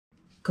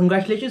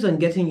Congratulations on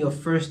getting your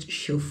first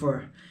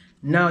shofar.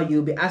 Now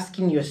you'll be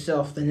asking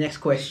yourself the next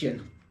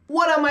question.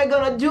 What am I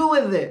gonna do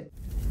with it?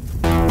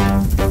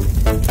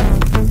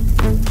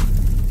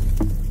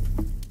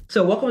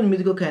 So welcome to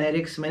Musical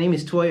Kinetics. My name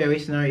is Toy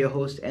Arisnar, your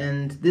host,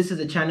 and this is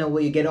a channel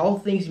where you get all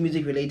things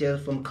music related,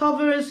 from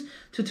covers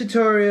to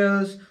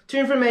tutorials to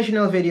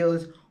informational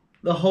videos,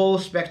 the whole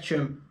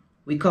spectrum.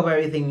 We cover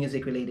everything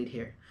music related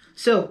here.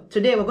 So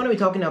today we're going to be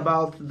talking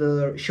about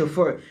the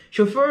shofar.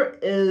 Shofar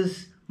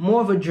is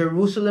more of a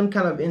Jerusalem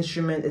kind of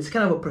instrument. It's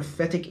kind of a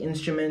prophetic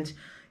instrument.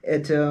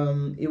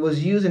 It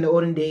was used in the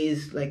olden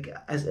days like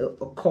as a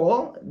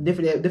call,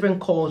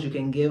 different calls you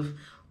can give.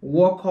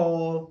 War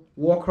call,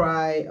 war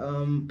cry,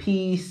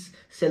 peace,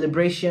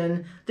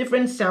 celebration,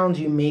 different sounds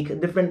you make,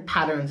 different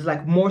patterns,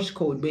 like Morse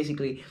code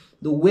basically.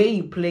 The way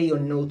you play your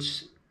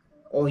notes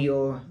or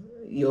your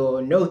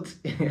note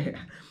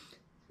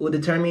will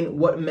determine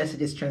what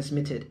message is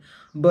transmitted.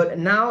 But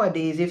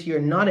nowadays, if you're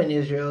not in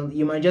Israel,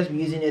 you might just be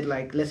using it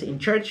like, let's say, in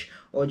church,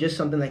 or just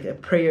something like a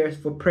prayer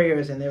for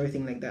prayers and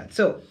everything like that.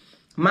 So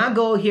my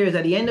goal here is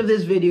at the end of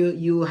this video,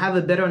 you'll have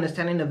a better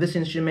understanding of this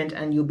instrument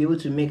and you'll be able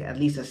to make at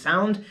least a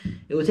sound.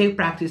 It will take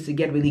practice to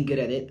get really good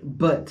at it,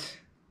 but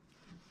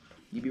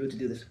you'll be able to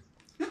do this.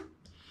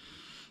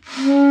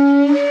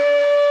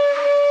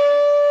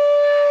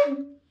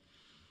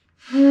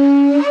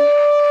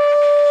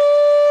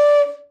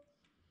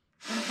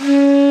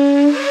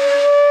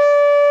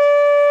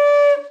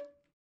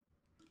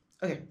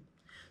 Okay,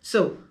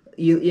 so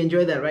you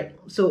enjoy that, right?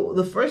 So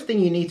the first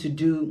thing you need to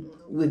do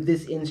with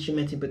this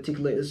instrument in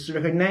particular is to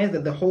recognize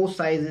that the hole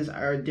sizes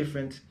are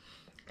different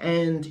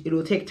and it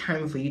will take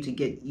time for you to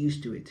get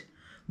used to it.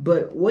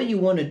 But what you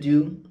want to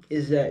do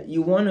is that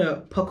you want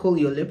to puckle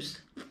your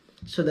lips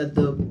so that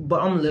the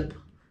bottom lip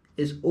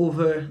is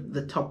over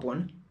the top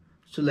one.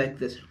 So like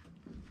this.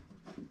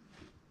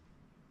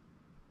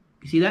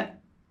 You see that?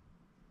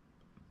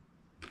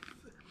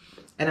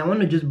 And I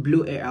want to just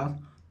blow air out.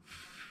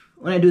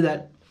 When I do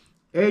that,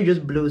 air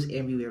just blows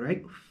everywhere,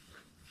 right?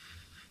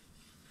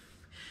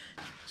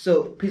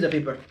 So, piece of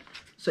paper.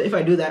 So if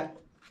I do that,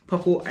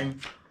 puckle and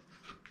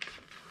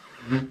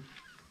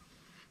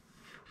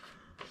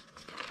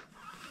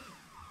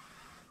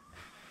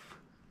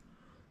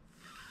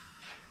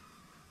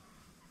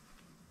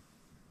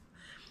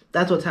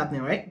that's what's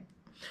happening, right?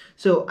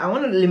 So I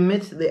want to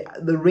limit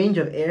the range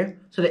of air.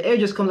 So the air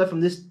just comes out from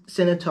this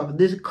center top,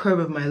 this curve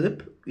of my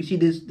lip. You see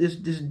this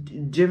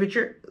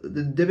divature,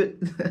 the divot.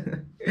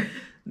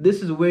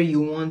 This is where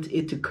you want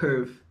it to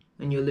curve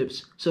in your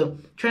lips. So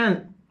try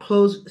and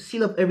close,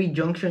 seal up every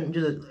junction,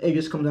 just as air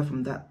just comes out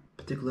from that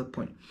particular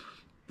point.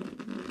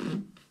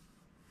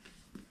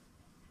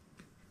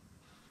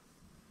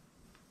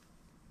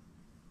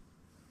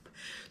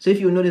 So if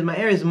you notice, my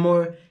air is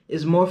more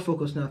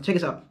focused now. Check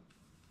this out.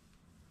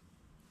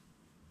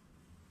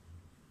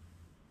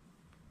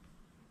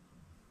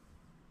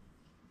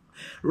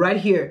 Right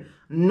here,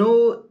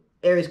 no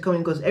air is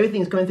coming because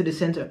everything is coming to the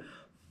center.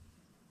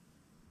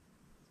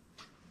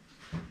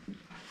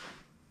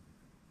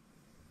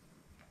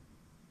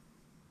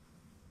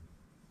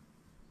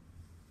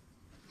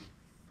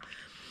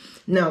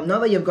 Now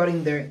that you've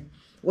gotten there,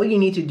 what you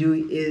need to do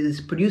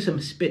is produce some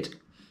spit.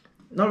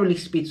 Not really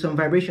spit, some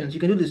vibrations. You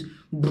can do this.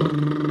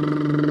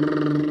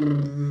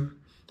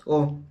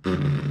 Or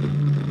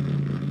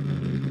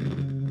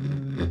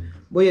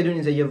what you're doing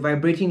is that you're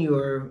vibrating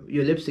your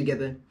lips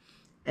together.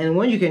 And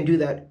when you can do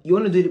that, you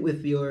want to do it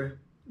with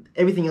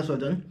everything else we've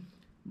done.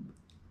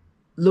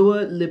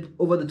 Lower lip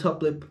over the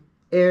top lip,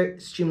 air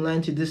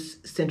streamlined to this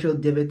central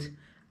divot,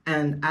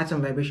 and add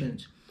some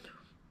vibrations.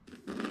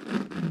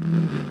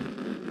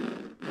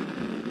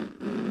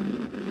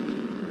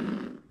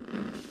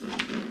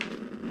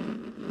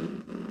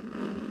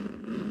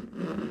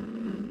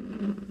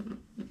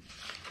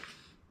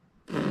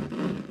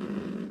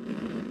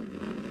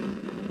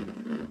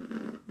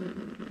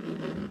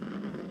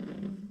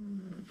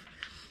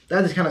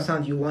 That's the kind of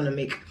sound you want to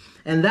make.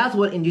 And that's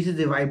what induces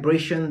the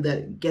vibration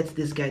that gets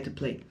this guy to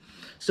play.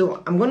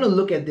 So I'm going to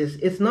look at this.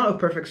 It's not a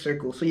perfect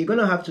circle. So you're going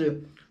to have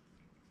to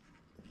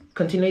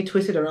continually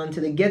twist it around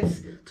until it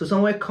gets to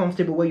somewhere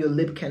comfortable where your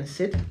lip can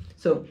sit.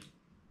 So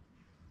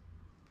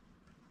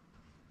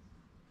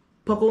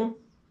puckle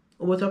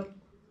over top.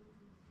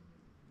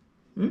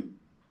 And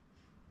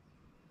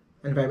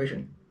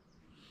vibration.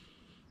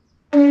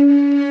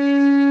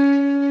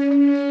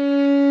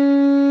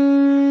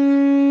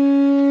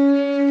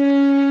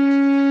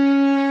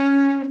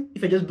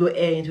 If I just blow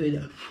air into it,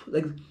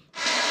 like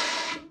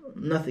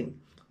nothing.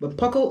 But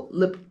puckle,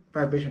 lip,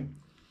 vibration.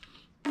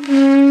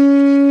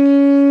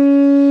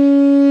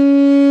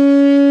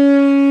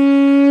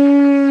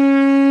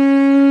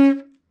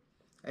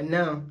 And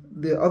now,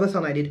 the other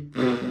sound I did,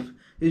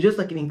 is just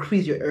like it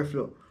increase your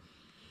airflow.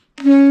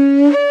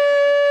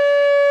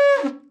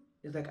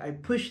 It's like I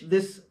push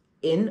this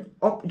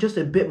up just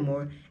a bit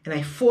more, and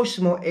I force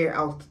more air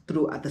out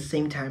through at the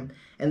same time.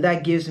 And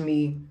that gives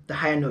me the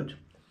higher note.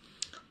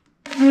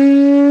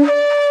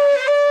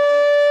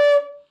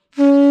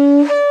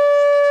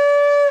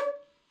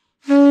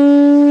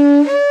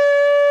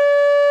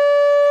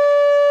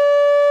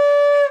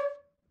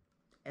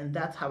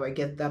 that's how I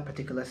get that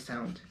particular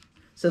sound.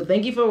 So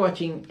thank you for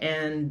watching,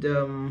 and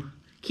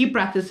keep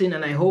practicing,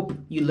 and I hope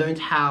you learned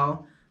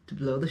how to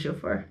blow the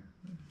shofar.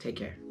 Take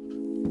care.